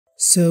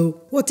So,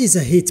 what is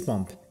a heat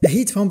pump? A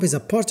heat pump is a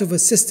part of a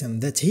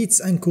system that heats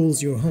and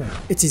cools your home.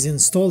 It is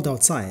installed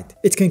outside.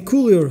 It can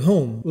cool your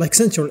home like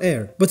central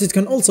air, but it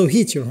can also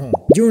heat your home.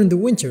 During the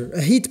winter,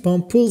 a heat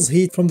pump pulls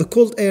heat from the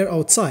cold air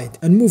outside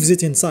and moves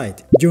it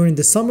inside. During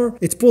the summer,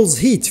 it pulls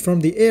heat from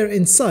the air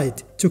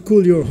inside to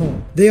cool your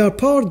home. They are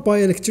powered by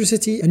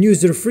electricity and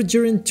use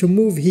refrigerant to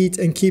move heat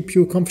and keep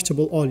you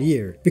comfortable all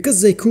year.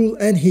 Because they cool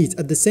and heat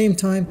at the same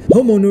time,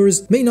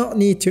 homeowners may not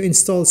need to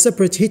install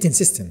separate heating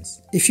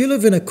systems. If you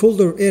live in a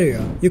colder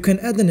area, you can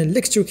add an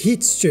electric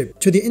heat strip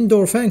to the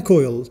indoor fan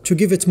coil to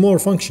give it more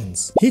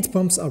functions. Heat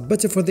pumps are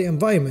better for the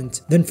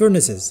environment than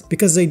furnaces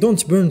because they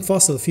don't burn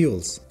fossil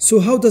fuels.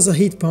 So how does a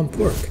heat pump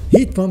work?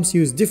 Heat pumps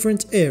use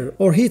different air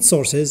or heat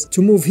sources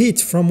to move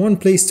heat from one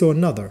place to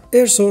another.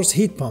 Air source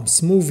heat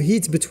pumps move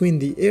heat between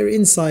the air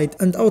inside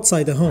and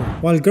outside a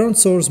home, while ground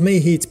source may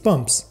heat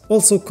pumps,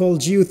 also called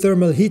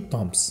geothermal heat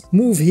pumps,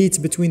 move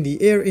heat between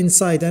the air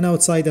inside and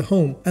outside a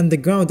home and the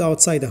ground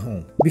outside a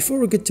home. Before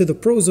we get to the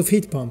pros of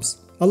heat pumps,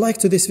 a like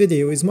to this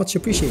video is much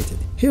appreciated.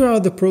 Here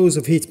are the pros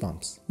of heat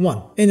pumps.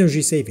 1.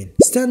 Energy saving.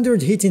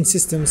 Standard heating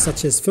systems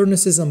such as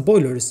furnaces and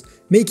boilers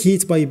make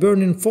heat by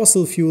burning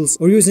fossil fuels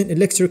or using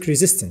electric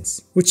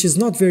resistance, which is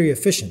not very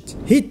efficient.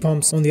 Heat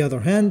pumps, on the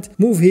other hand,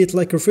 move heat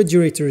like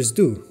refrigerators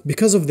do.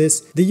 Because of this,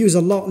 they use a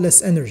lot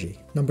less energy.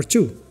 Number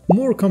 2.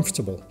 More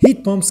comfortable.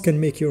 Heat pumps can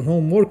make your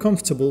home more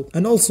comfortable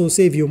and also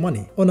save you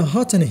money. On a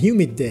hot and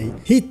humid day,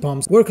 heat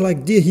pumps work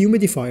like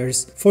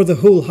dehumidifiers for the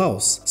whole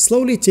house,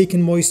 slowly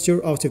taking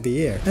moisture out of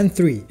the air. And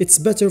 3. It's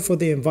better for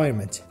the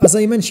environment. As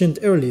I mentioned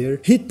earlier,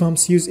 heat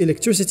pumps use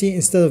electricity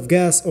instead of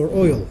gas or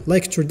oil,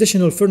 like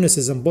traditional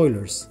furnaces and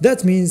boilers.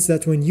 That means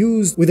that when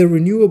used with a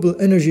renewable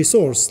energy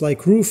source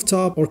like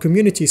rooftop or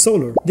community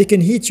solar, they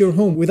can heat your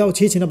home without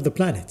heating up the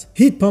planet.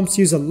 Heat pumps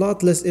use a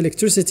lot less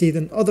electricity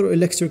than other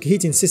electric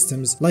heating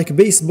systems like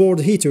baseboard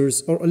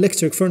heaters or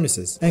electric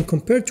furnaces. And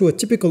compared to a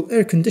typical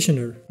air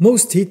conditioner,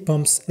 most heat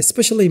pumps,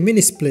 especially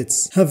mini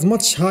splits, have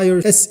much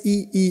higher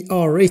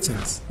SEER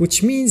ratings,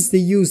 which means they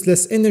use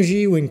less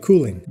energy when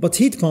cooling. But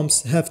heat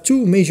pumps have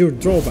two major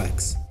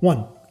drawbacks.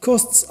 1.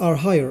 Costs are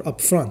higher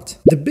up front.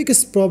 The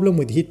biggest problem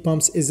with heat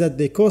pumps is that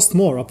they cost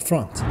more up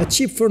front. A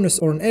cheap furnace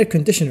or an air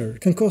conditioner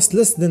can cost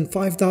less than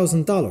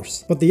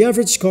 $5,000, but the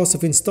average cost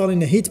of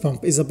installing a heat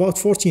pump is about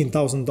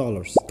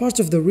 $14,000. Part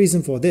of the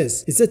reason for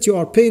this is that you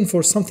are paying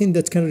for something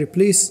that can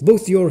replace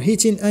both your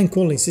heating and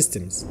cooling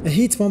systems. A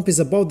heat pump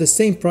is about the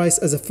same price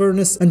as a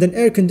furnace and an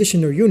air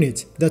conditioner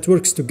unit that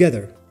works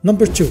together.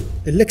 Number 2.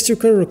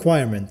 Electrical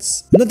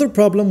requirements. Another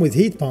problem with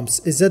heat pumps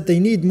is that they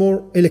need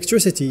more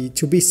electricity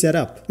to be set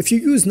up. If you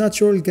use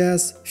natural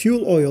gas,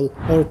 fuel oil,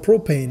 or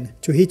propane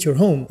to heat your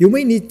home, you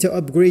may need to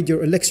upgrade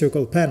your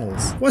electrical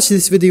panels. Watch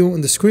this video on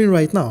the screen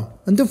right now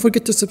and don't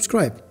forget to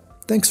subscribe.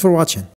 Thanks for watching.